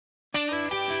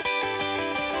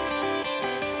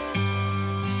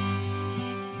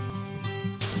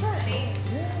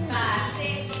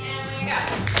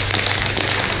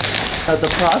The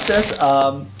process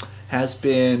has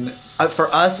been,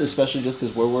 for us, especially just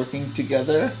because we're working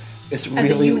together, it's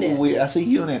really, as a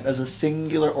unit, as a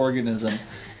singular organism,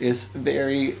 is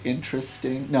very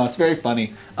interesting. No, it's very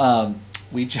funny.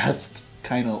 We just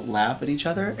kind of laugh at each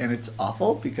other, and it's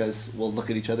awful because we'll look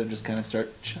at each other and just kind of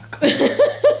start chuckling.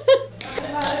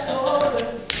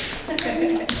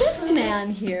 This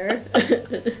man here,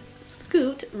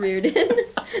 Scoot Reardon,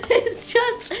 is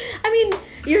just, I mean,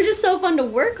 you're just so fun to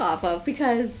work off of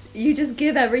because you just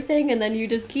give everything and then you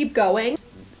just keep going.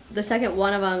 The second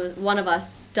one of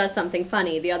us does something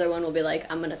funny, the other one will be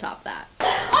like, I'm gonna top that.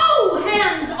 Oh,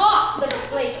 hands off the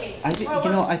display case.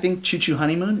 I think Choo Choo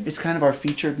Honeymoon, it's kind of our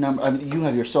featured number. I mean, you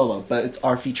have your solo, but it's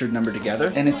our featured number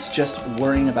together. And it's just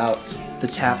worrying about the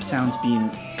tap sounds being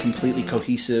completely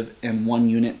cohesive and one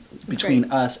unit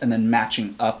between us and then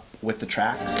matching up with the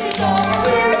tracks.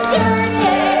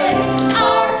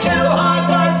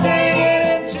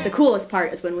 The coolest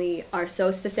part is when we are so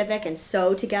specific and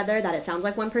so together that it sounds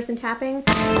like one person tapping.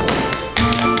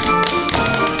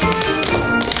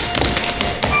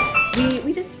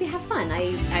 We have fun.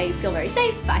 I feel very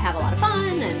safe, I have a lot of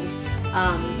fun, and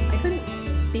I couldn't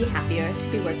be happier to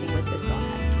be working with this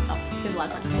bonehead. So, we have a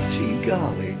lot of fun. Gee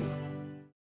golly.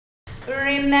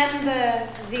 Remember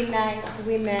the nights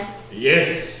we met?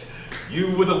 Yes,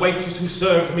 you were the waitress who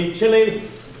served me chili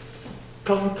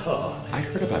con carne. I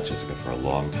heard about Jessica for a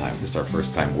long time. This is our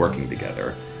first time working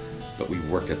together, but we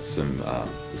work at some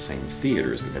the same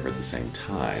theaters, but never at the same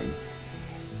time.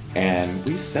 And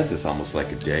we said this almost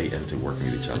like a day into working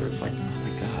with each other. It's like, oh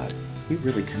my God, we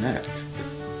really connect.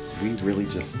 We really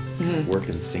just work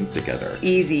in sync together. It's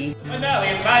easy. Finale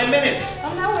in 5 minutes.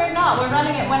 Oh no, we're not. We're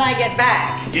running it when I get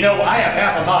back. You know, I have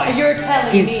half a mind. You're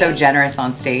telling me. He's so generous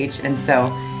on stage, and so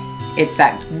it's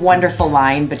that wonderful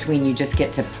line between you just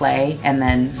get to play, and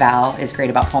then Val is great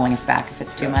about pulling us back if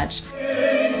it's too much.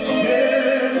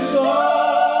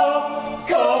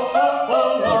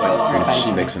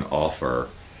 She makes an offer.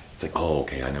 It's like, oh,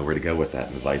 okay, I know where to go with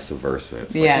that, and vice versa.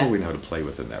 It's like, oh, we know how to play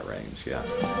within that range, yeah.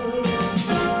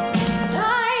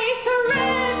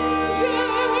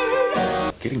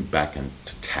 Getting back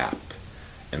into tap,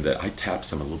 and that I tapped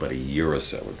some a little bit a year or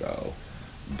so ago,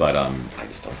 but I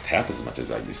just don't tap as much as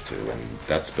I used to, and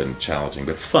that's been challenging,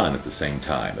 but fun at the same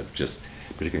time, of just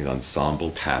particularly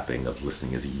ensemble tapping, of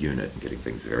listening as a unit and getting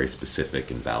things very specific,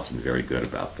 and Val's been very good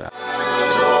about that.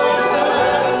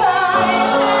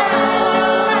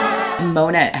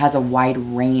 Mona has a wide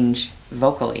range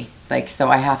vocally, so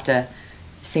I have to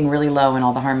sing really low in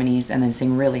all the harmonies and then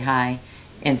sing really high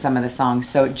in some of the songs.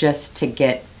 So just to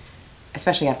get,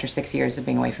 especially after 6 years of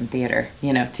being away from theater,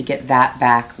 to get that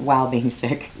back while being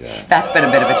sick, that's been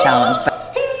a bit of a challenge. But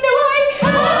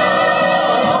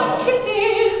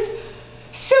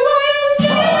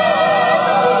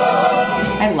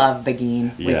I love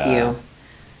Begin with you.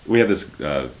 We have this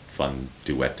fun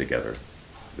duet together.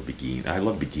 The Begin. I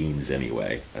love Begins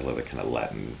anyway. I love the kind of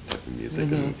Latin music.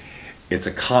 And it's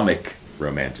a comic,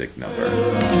 romantic number.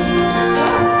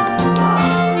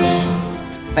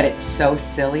 But it's so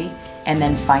silly, and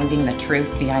then finding the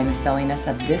truth behind the silliness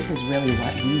of this is really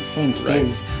what we think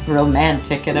is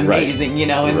romantic and amazing,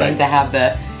 and then to have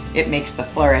it makes the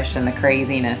flourish and the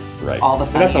craziness all the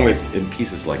fun. And that's always, in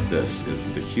pieces like this, is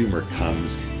the humor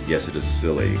comes, yes, it is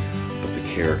silly, but the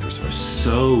characters are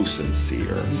so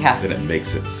sincere that it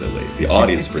makes it silly. The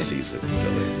audience perceives it as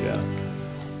silly,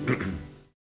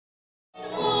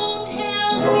 Don't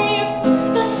tell me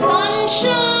if the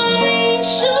sunshine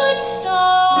should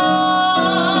start.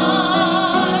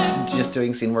 Just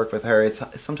doing scene work with her,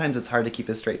 sometimes it's hard to keep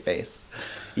a straight face.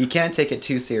 You can't take it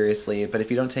too seriously, but if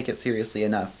you don't take it seriously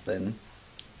enough, then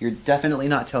you're definitely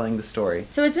not telling the story.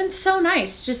 So it's been so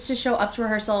nice just to show up to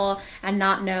rehearsal and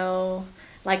not know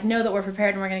that we're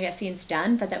prepared and we're gonna get scenes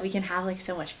done, but that we can have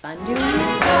so much fun doing it.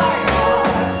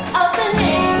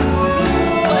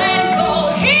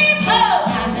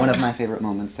 One of my favorite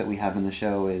moments that we have in the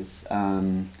show is,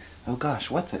 oh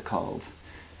gosh, what's it called?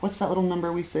 What's that little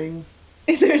number we sing?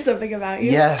 There's Something About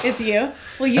You. Yes. It's you.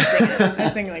 Well, you sing it. I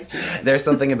sing two. There's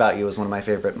Something About You is one of my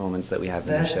favorite moments that we have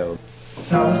in the show.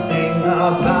 Something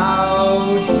about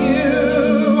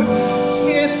you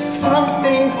is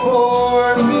something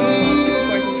for me. Over the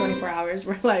course of 24 hours,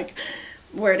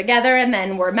 we're together and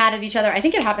then we're mad at each other. I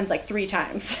think it happens 3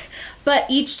 times. But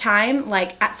each time,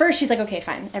 at first she's like, okay,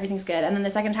 fine, everything's good. And then the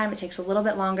second time it takes a little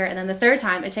bit longer. And then the third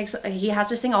time he has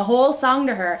to sing a whole song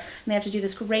to her and they have to do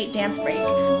this great dance break.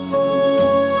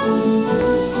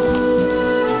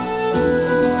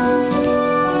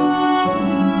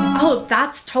 Oh,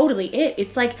 that's totally it.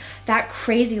 It's like that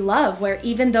crazy love where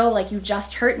even though like you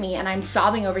just hurt me and I'm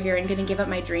sobbing over here and gonna give up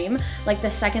my dream, like the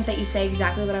second that you say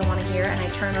exactly what I want to hear and I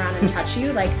turn around and touch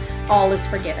you, like all is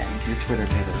forgiven. Your Twitter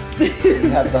handle. You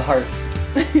have the hearts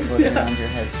floating around your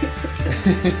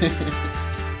head.